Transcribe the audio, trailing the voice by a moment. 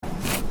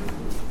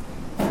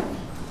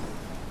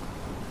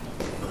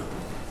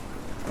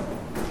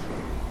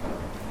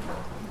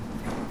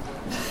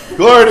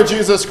Glory to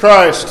Jesus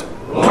Christ.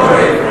 Glory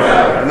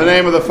forever. In the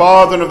name of the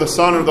Father, and of the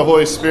Son, and of the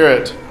Holy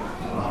Spirit.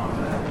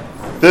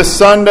 Amen. This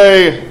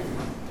Sunday,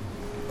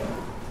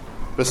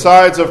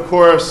 besides, of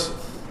course,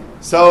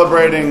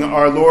 celebrating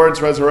our Lord's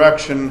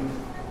resurrection,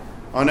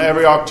 on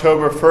every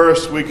October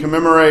 1st, we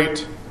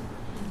commemorate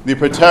the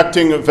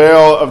protecting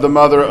veil of the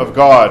Mother of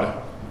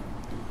God.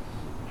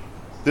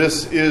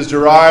 This is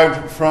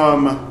derived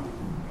from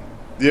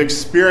the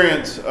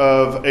experience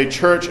of a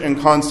church in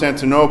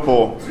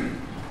Constantinople,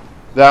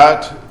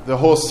 that the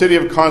whole city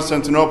of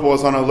Constantinople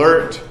was on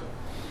alert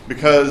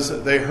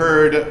because they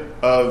heard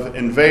of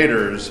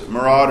invaders,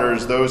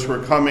 marauders, those who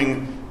were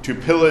coming to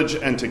pillage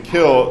and to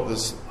kill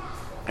this,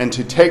 and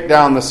to take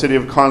down the city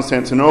of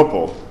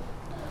Constantinople.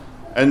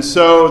 And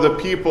so the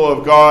people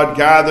of God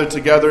gathered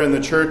together in the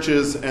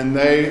churches, and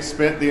they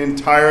spent the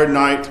entire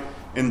night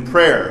in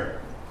prayer.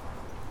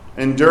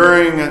 And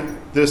during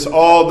this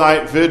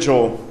all-night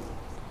vigil,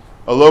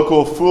 a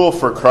local fool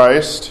for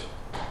Christ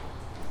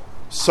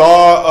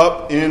saw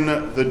up in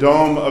the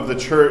dome of the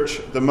church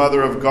the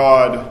Mother of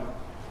God,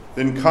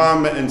 then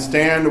come and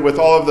stand with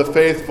all of the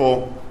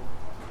faithful,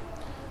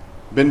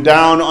 bend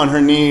down on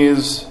her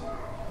knees,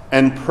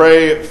 and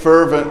pray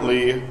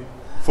fervently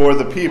for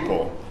the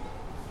people.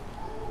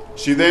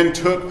 She then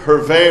took her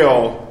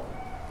veil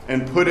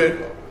and put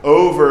it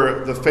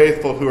over the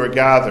faithful who are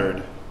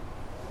gathered,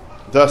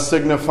 thus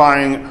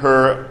signifying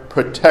her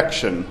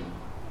protection,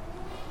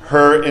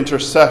 her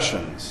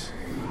intercessions.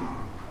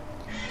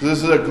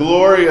 This is a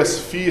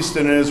glorious feast,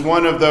 and it is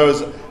one of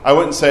those, I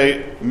wouldn't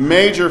say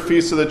major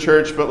feasts of the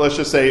church, but let's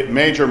just say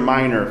major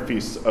minor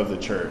feasts of the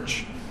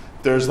church.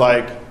 There's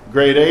like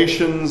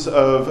gradations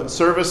of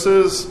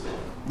services.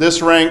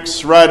 This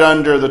ranks right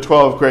under the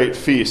 12 great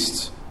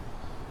feasts.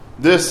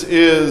 This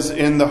is,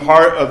 in the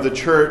heart of the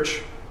church,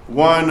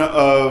 one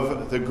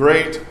of the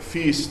great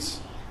feasts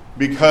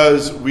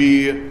because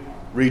we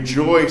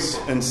rejoice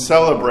and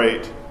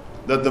celebrate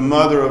that the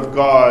Mother of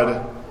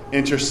God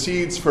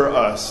intercedes for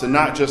us, and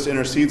not just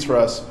intercedes for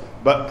us,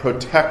 but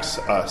protects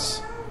us.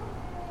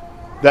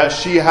 That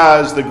she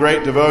has the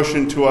great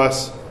devotion to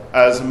us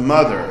as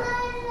Mother.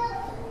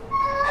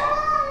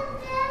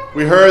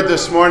 We heard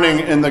this morning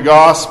in the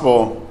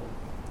Gospel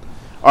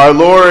our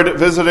Lord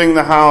visiting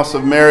the house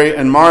of Mary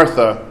and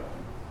Martha.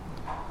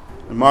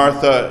 And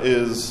Martha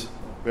is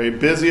very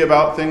busy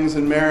about things,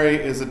 and Mary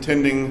is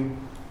attending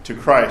to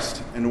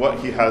Christ and what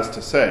he has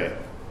to say.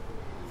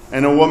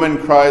 And a woman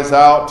cries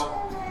out,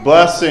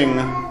 blessing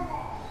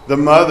the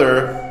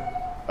mother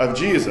of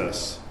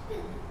Jesus.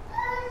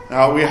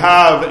 Now we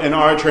have in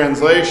our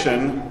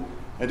translation,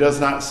 it does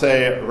not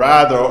say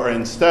rather or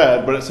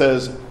instead, but it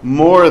says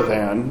more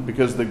than,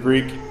 because the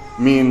Greek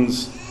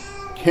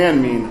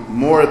can mean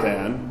more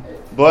than.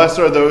 Blessed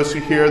are those who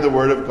hear the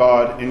word of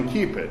God and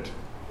keep it.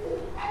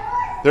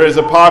 There is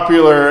a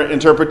popular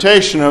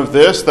interpretation of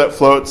this that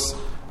floats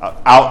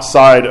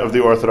outside of the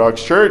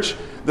Orthodox Church.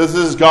 This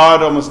is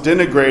God almost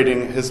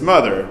denigrating his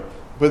mother.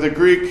 But the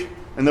Greek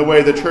and the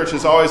way the church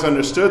has always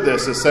understood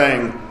this is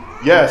saying,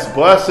 yes,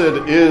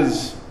 blessed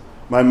is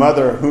my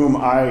mother whom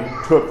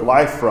I took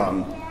life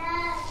from.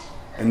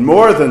 And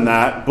more than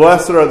that,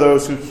 blessed are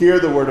those who hear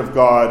the word of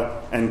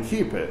God and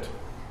keep it.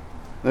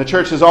 And the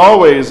church has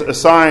always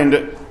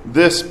assigned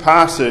this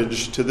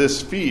passage to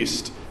this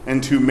feast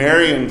and to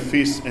Marian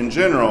feasts in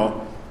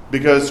general,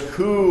 because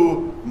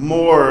who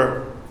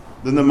more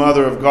than the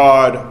Mother of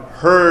God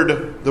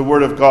heard the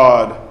word of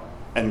God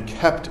and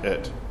kept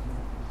it?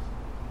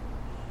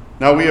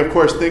 Now we, of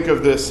course, think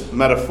of this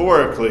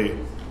metaphorically,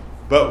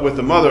 but with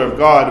the Mother of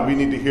God, we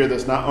need to hear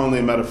this not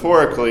only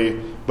metaphorically,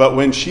 but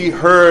when she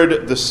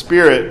heard the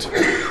Spirit,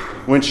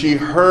 when she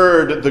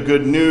heard the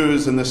good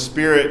news and the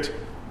Spirit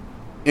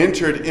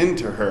entered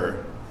into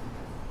her,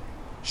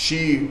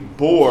 she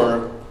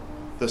bore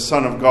the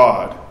Son of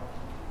God.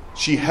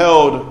 She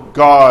held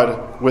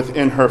God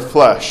within her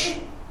flesh.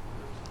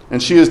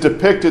 And she is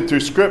depicted through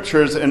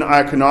scriptures and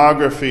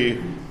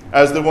iconography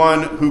as the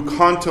one who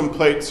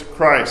contemplates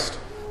Christ,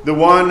 the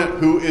one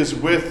who is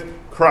with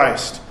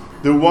Christ,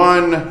 the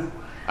one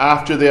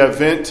after the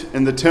event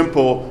in the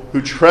temple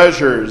who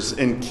treasures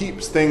and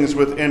keeps things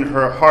within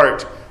her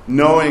heart,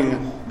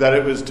 knowing that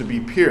it was to be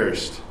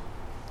pierced.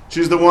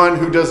 She's the one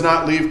who does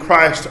not leave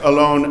Christ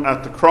alone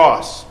at the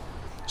cross.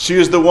 She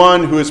is the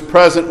one who is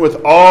present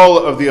with all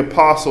of the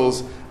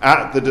apostles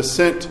at the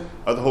descent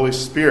of the Holy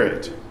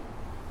Spirit.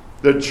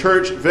 The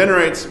church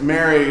venerates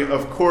Mary,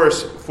 of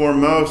course,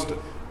 foremost,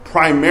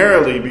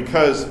 primarily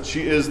because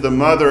she is the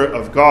Mother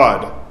of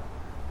God.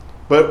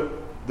 But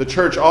the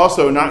church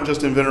also, not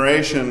just in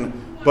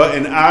veneration, but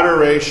in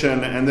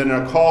adoration, and then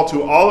a call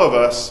to all of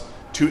us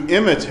to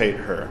imitate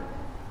her.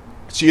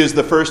 She is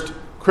the first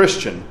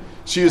Christian.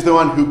 She is the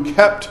one who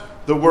kept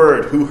the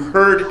word, who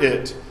heard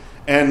it,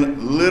 and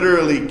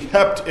literally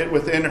kept it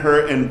within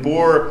her and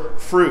bore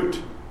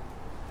fruit.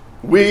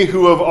 We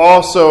who have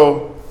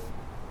also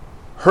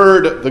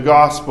heard the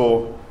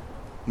gospel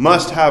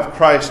must have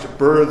Christ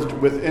birthed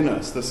within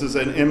us. This is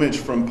an image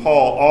from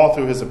Paul all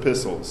through his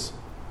epistles.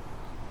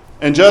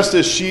 And just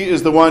as she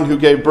is the one who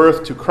gave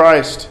birth to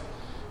Christ,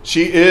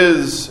 She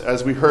is,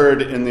 as we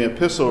heard in the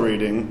epistle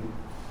reading,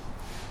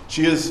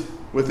 she is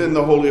within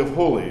the Holy of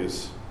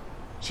Holies.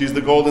 She's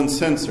the golden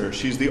censer.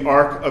 She's the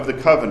Ark of the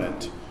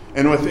Covenant.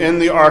 And within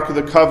the Ark of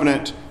the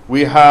Covenant,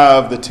 we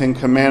have the Ten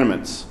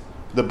Commandments,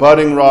 the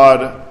budding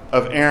rod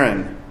of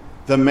Aaron,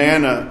 the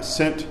manna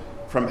sent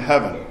from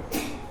heaven.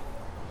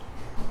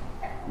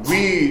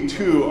 We,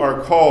 too,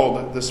 are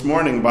called this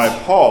morning by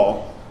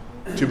Paul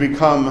to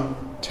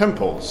become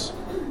temples.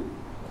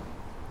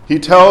 He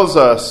tells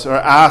us, or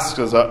asks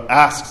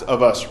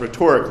of us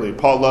rhetorically.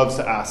 Paul loves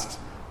to ask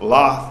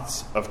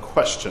lots of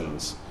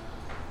questions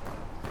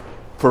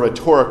for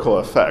rhetorical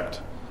effect.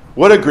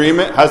 What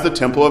agreement has the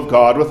temple of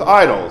God with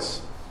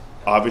idols?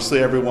 Obviously,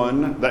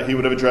 everyone that he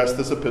would have addressed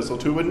this epistle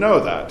to would know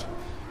that.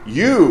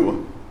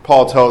 You,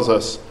 Paul tells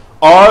us,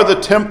 are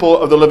the temple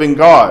of the living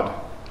God.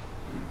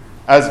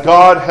 As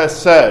God has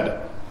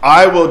said,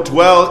 I will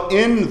dwell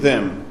in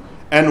them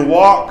and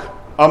walk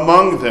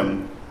among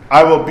them.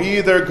 I will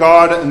be their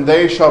God, and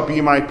they shall be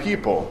my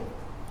people.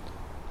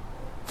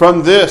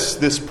 From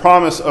this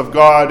promise of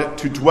God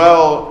to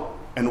dwell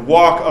and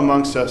walk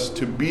amongst us,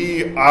 to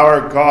be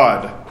our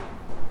God,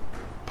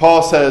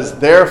 Paul says,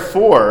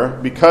 therefore,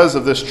 because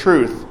of this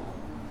truth,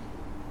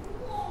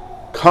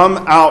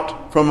 come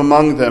out from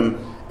among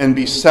them and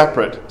be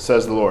separate,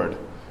 says the Lord.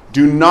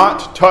 Do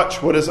not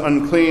touch what is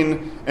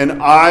unclean,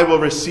 and I will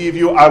receive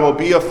you. I will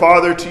be a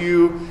father to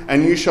you,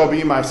 and you shall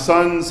be my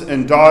sons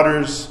and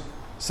daughters,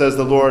 says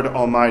the Lord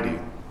Almighty.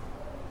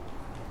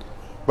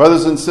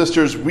 Brothers and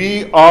sisters,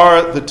 we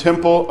are the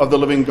temple of the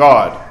living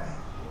God.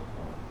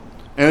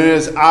 And it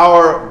is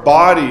our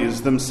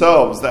bodies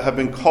themselves that have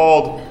been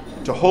called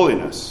to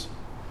holiness.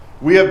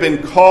 We have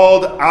been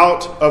called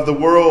out of the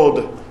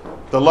world,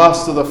 the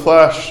lust of the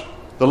flesh,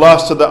 the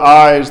lust of the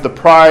eyes, the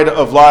pride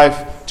of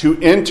life, to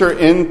enter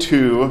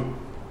into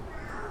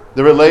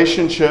the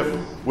relationship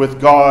with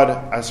God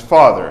as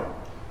Father,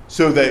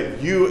 so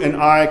that you and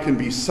I can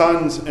be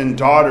sons and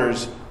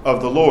daughters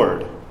of the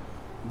Lord.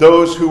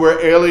 Those who were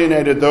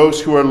alienated,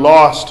 those who were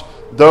lost,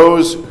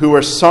 those who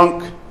were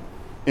sunk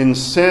in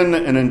sin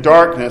and in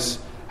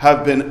darkness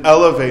have been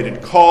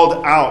elevated,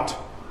 called out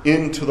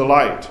into the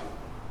light.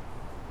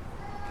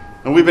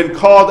 And we've been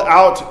called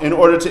out in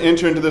order to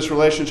enter into this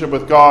relationship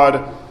with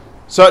God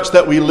such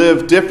that we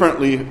live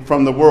differently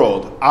from the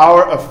world.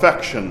 Our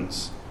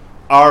affections,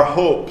 our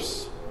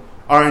hopes,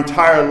 our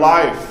entire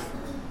life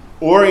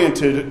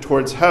oriented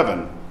towards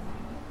heaven.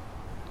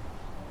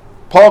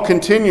 Paul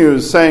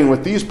continues saying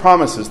with these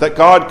promises that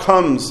God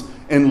comes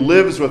and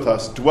lives with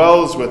us,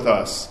 dwells with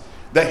us,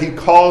 that he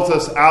calls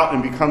us out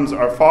and becomes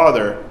our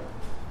Father,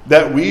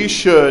 that we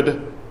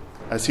should,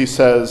 as he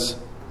says,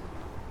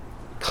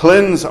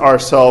 cleanse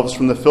ourselves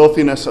from the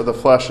filthiness of the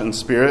flesh and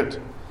spirit,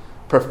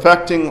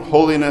 perfecting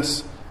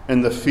holiness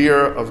in the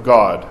fear of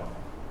God.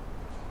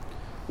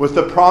 With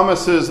the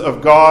promises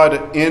of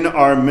God in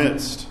our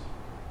midst,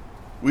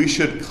 we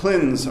should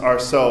cleanse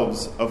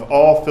ourselves of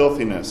all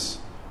filthiness,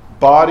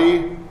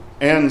 body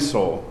and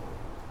soul,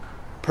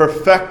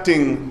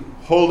 perfecting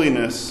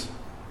holiness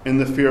in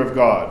the fear of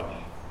God.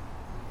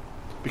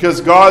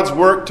 Because God's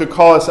work to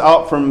call us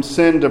out from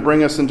sin, to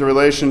bring us into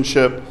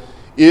relationship,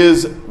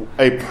 is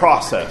a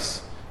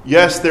process.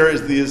 Yes, there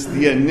is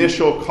the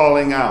initial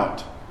calling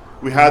out.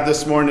 We had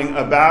this morning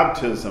a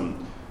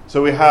baptism.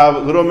 So we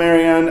have little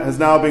Marianne has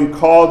now been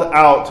called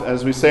out,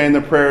 as we say in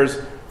the prayers,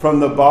 from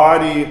the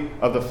body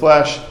of the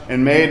flesh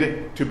and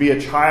made to be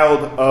a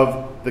child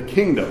of the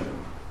kingdom.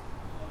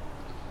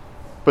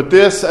 But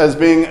this, as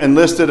being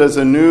enlisted as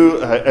a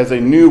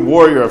new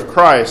warrior of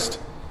Christ,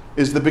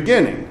 is the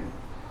beginning.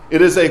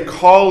 It is a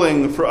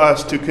calling for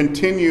us to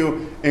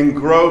continue in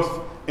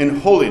growth in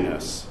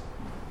holiness.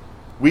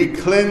 We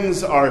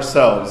cleanse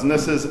ourselves, and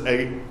this is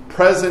a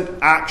present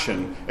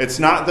action. It's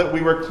not that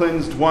we were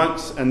cleansed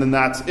once and then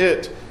that's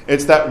it.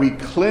 It's that we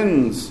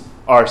cleanse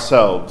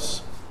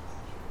ourselves.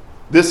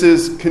 This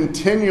is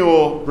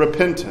continual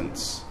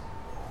repentance,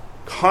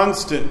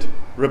 constant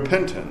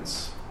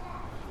repentance,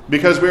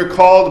 because we're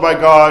called by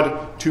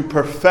God to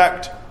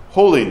perfect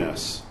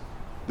holiness.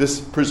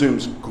 This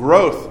presumes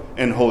growth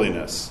in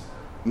holiness,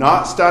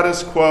 not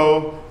status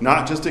quo,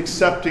 not just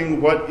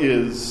accepting what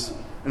is.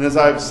 And as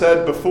I've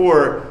said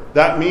before,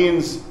 that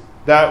means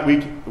that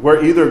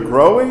we're either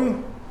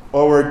growing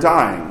or we're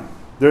dying.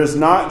 There's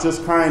not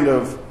just kind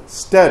of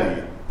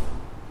steady.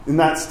 In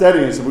that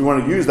steadiness, if we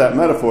want to use that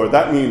metaphor,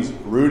 that means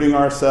rooting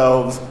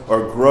ourselves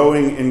or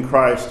growing in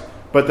Christ.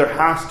 But there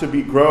has to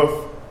be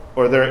growth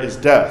or there is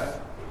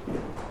death.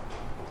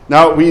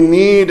 Now, we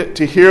need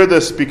to hear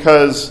this,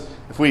 because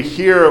if we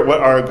hear what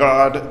our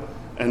God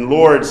and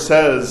Lord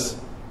says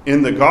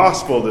in the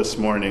gospel this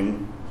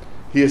morning,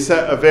 he has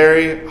set a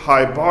very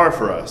high bar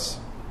for us.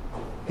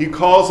 He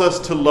calls us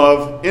to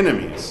love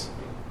enemies.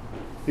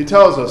 He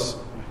tells us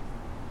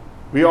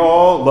we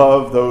all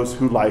love those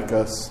who like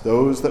us,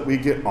 those that we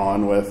get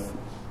on with.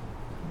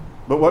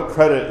 But what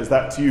credit is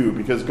that to you?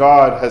 Because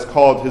God has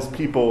called his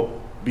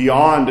people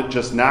beyond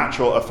just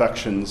natural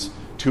affections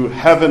to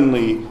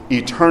heavenly,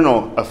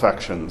 eternal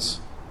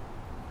affections.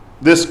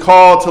 This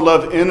call to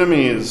love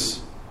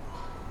enemies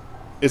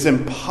is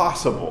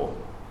impossible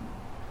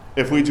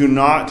if we do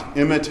not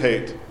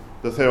imitate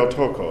the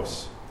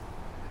Theotokos,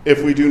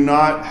 if we do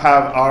not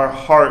have our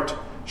heart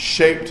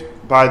shaped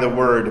by the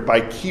Word,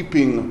 by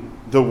keeping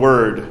the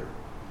Word,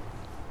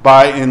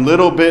 by in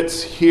little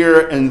bits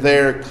here and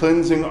there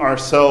cleansing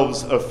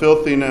ourselves of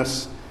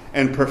filthiness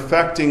and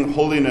perfecting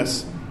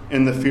holiness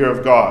in the fear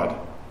of God.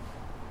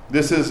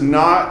 This is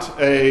not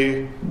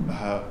a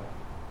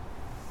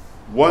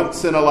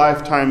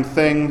once-in-a-lifetime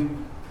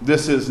thing.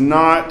 This is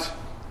not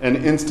an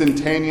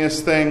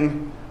instantaneous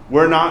thing.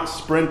 We're not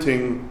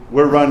sprinting,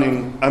 we're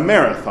running a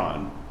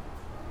marathon.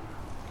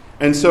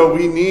 And so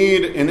we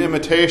need, in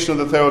imitation of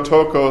the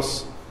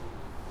Theotokos,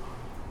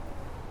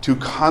 to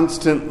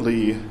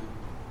constantly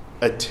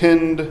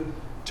attend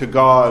to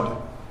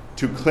God,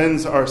 to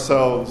cleanse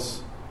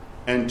ourselves,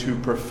 and to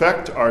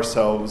perfect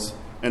ourselves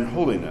in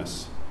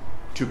holiness,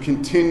 to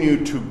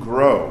continue to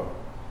grow.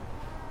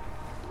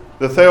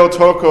 The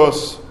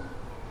Theotokos,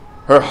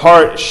 her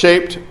heart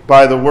shaped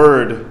by the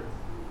Word,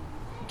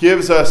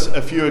 gives us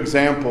a few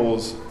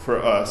examples for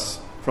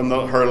us from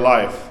her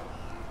life.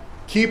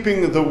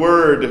 Keeping the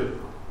Word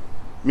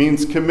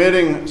means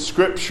committing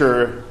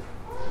Scripture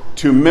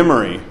to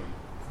memory,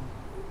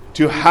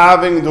 to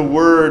having the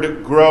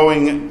Word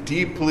growing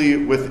deeply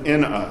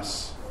within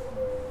us.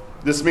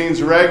 This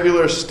means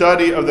regular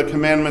study of the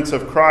commandments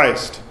of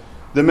Christ,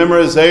 the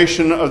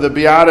memorization of the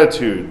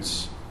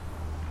Beatitudes,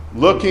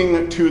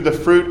 looking to the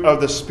fruit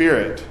of the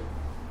Spirit,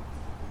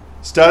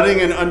 studying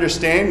and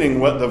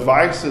understanding what the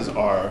vices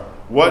are,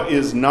 what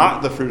is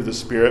not the fruit of the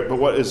Spirit, but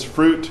what is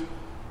fruit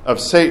of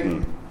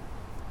Satan,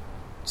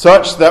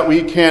 such that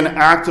we can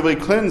actively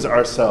cleanse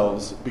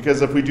ourselves,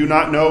 because if we do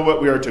not know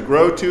what we are to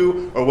grow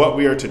to or what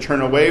we are to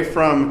turn away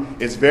from,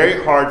 it's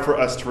very hard for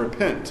us to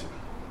repent.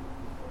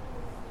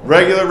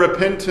 Regular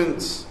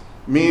repentance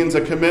means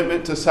a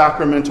commitment to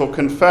sacramental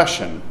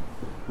confession,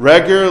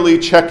 regularly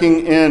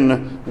checking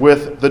in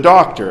with the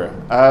doctor,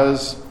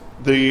 as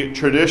the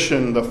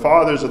tradition, the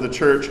fathers of the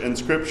church and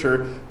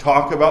Scripture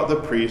talk about the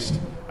priest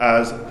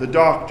as the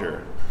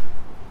doctor.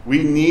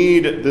 We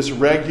need this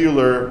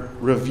regular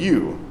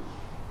review.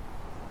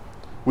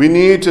 We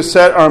need to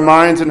set our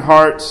minds and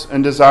hearts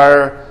and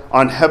desire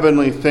on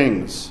heavenly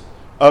things,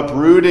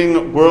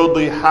 uprooting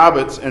worldly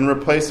habits and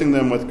replacing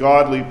them with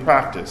godly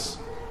practice.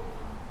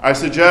 I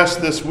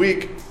suggest this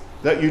week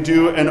that you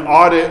do an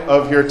audit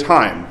of your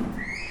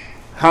time.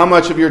 How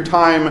much of your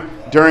time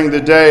during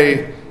the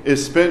day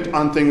is spent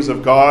on things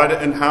of God,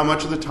 and how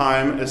much of the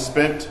time is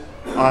spent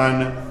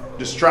on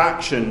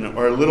distraction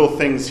or little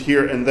things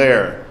here and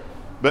there,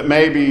 but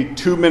maybe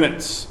 2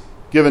 minutes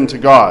given to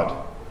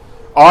God.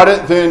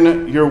 Audit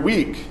then your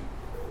week.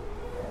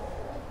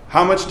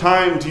 How much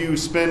time do you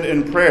spend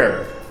in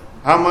prayer?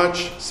 How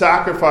much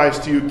sacrifice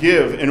do you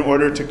give in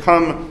order to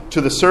come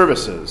to the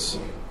services?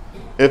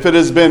 If it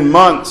has been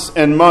months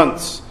and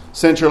months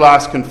since your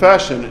last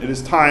confession, it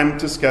is time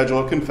to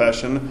schedule a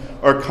confession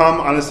or come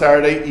on a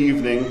Saturday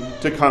evening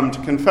to come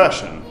to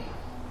confession.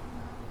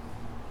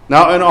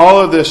 Now, in all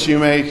of this, you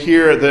may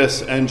hear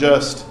this and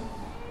just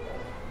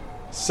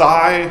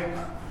sigh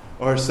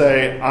or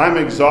say, I'm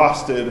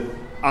exhausted,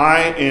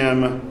 I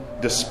am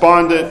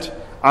despondent,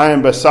 I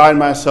am beside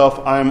myself,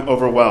 I am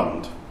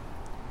overwhelmed.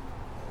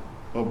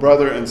 Well,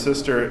 brother and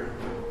sister,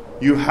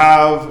 you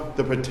have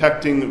the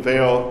protecting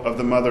veil of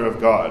the Mother of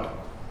God.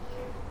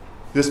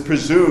 This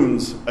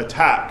presumes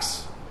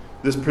attacks.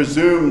 This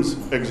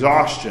presumes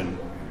exhaustion.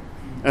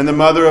 And the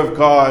Mother of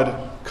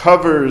God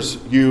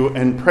covers you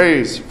and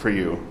prays for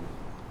you.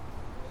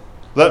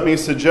 Let me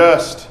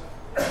suggest,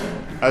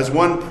 as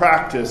one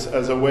practice,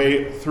 as a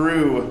way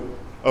through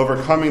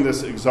overcoming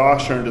this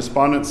exhaustion and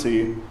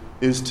despondency,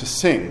 is to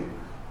sing.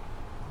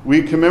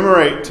 We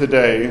commemorate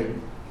today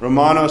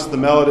Romanos the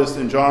Melodist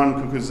and John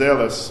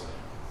Cucuzelos,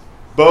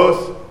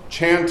 both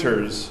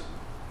chanters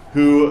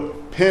who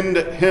penned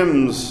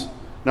hymns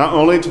not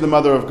only to the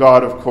Mother of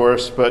God, of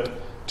course, but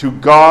to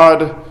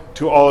God,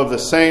 to all of the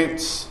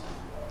saints.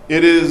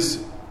 It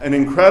is an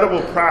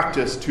incredible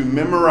practice to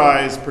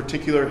memorize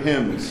particular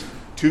hymns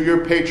to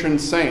your patron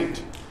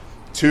saint,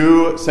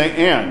 to St.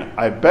 Anne.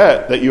 I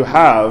bet that you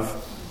have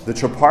the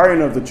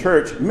Troparion of the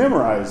Church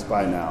memorized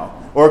by now,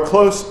 or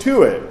close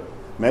to it.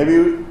 Maybe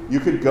you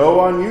could go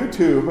on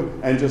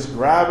YouTube and just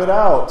grab it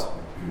out,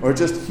 or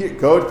just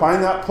go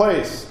find that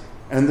place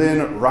and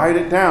then write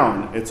it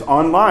down. It's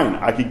online.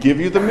 I could give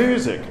you the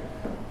music.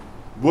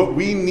 What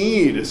we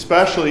need,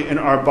 especially in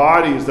our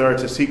bodies that are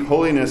to seek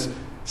holiness,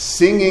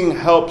 singing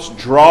helps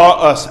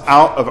draw us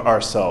out of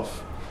ourselves.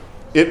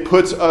 It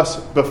puts us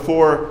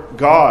before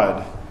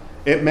God.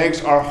 It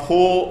makes our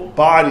whole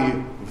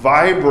body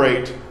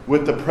vibrate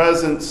with the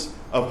presence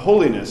of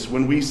holiness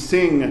when we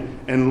sing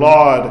and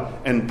laud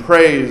and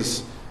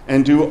praise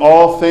and do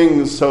all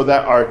things so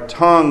that our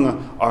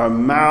tongue, our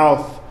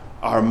mouth,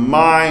 our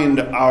mind,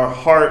 our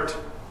heart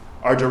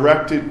are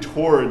directed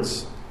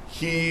towards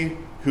He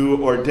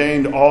who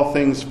ordained all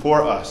things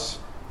for us,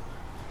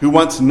 who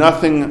wants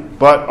nothing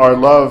but our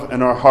love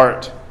and our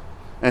heart,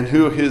 and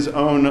who His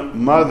own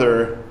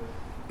mother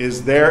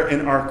is there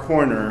in our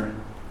corner,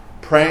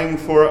 praying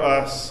for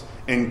us,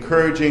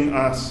 encouraging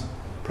us,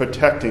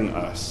 protecting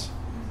us.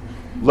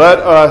 Let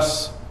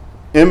us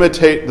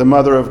imitate the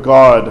Mother of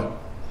God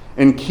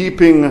in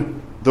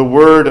keeping the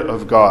Word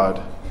of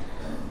God,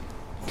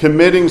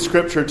 committing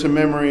Scripture to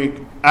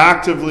memory,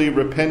 actively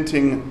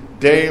repenting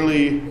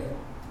daily,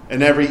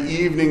 and every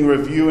evening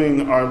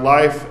reviewing our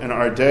life and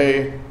our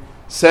day,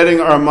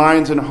 setting our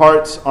minds and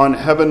hearts on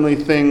heavenly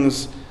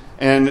things,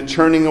 and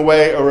churning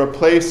away or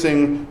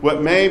replacing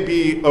what may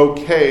be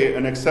okay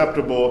and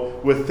acceptable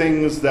with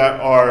things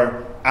that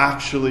are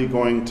actually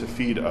going to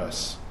feed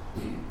us.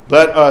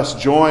 Let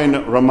us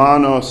join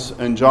Romanos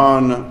and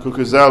John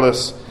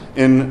Kukuzelis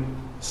in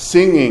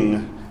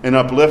singing and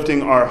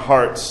uplifting our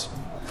hearts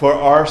for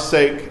our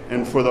sake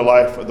and for the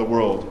life of the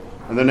world.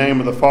 In the name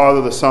of the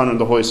Father, the Son, and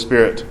the Holy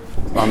Spirit.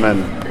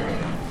 Amen.